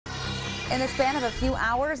In the span of a few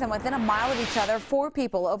hours and within a mile of each other, 4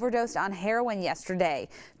 people overdosed on heroin yesterday.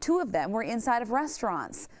 2 of them were inside of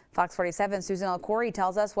restaurants. Fox 47's Susan El-Khoury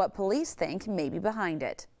tells us what police think may be behind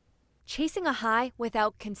it. Chasing a high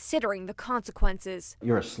without considering the consequences.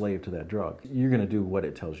 You're a slave to that drug. You're going to do what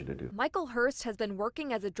it tells you to do. Michael Hurst has been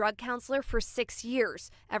working as a drug counselor for 6 years,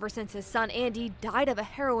 ever since his son Andy died of a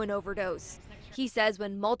heroin overdose. He says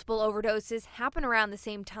when multiple overdoses happen around the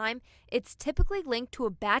same time, it's typically linked to a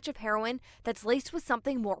batch of heroin that's laced with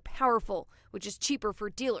something more powerful, which is cheaper for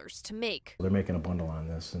dealers to make. They're making a bundle on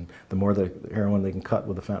this, and the more the heroin they can cut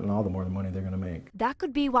with the fentanyl, the more the money they're going to make. That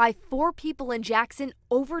could be why 4 people in Jackson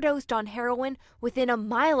overdosed on heroin within a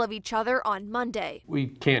mile of each other on Monday. We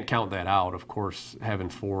can't count that out. Of course, having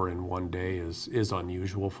 4 in one day is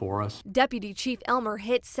unusual for us. Deputy Chief Elmer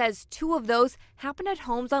Hitz says 2 of those happened at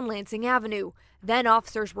homes on Lansing Avenue. Then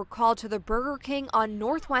officers were called to the Burger King on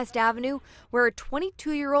Northwest Avenue, where a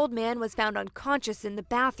 22-year-old man was found unconscious in the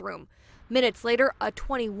bathroom. Minutes later, a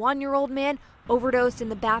 21-year-old man overdosed in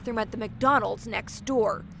the bathroom at the McDonald's next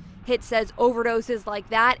door. Hitz says overdoses like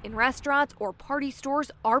that in restaurants or party stores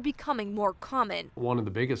are becoming more common. One of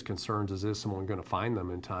the biggest concerns is someone going to find them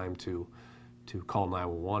in time to call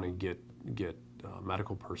 911 and get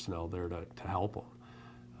medical personnel there to help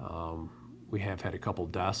them. We have had a couple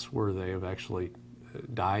deaths where they have actually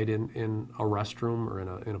died in a restroom or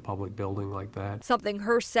in a public building like that. Something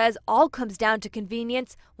Hurst says all comes down to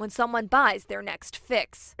convenience when someone buys their next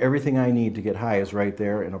fix. Everything I need to get high is right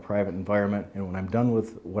there in a private environment, and when I'm done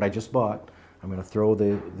with what I just bought, I'm going to throw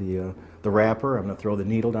the wrapper, I'm going to throw the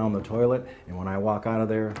needle down the toilet, and when I walk out of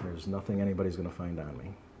there, there's nothing anybody's going to find on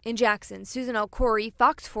me. In Jackson, Susan El-Khoury,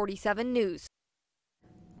 Fox 47 News.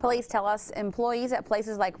 Police tell us employees at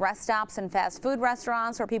places like rest stops and fast food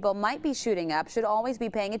restaurants where people might be shooting up should always be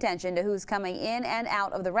paying attention to who's coming in and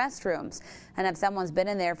out of the restrooms. And if someone's been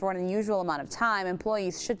in there for an unusual amount of time,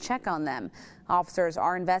 employees should check on them. Officers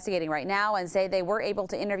are investigating right now and say they were able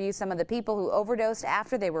to interview some of the people who overdosed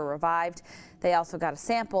after they were revived. They also got a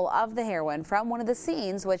sample of the heroin from one of the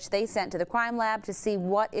scenes, which they sent to the crime lab to see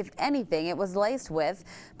what, if anything, it was laced with,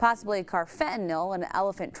 possibly carfentanil, an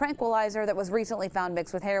elephant tranquilizer that was recently found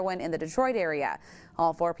mixed with heroin in the Detroit area.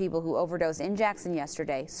 All 4 people who overdosed in Jackson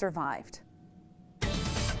yesterday survived.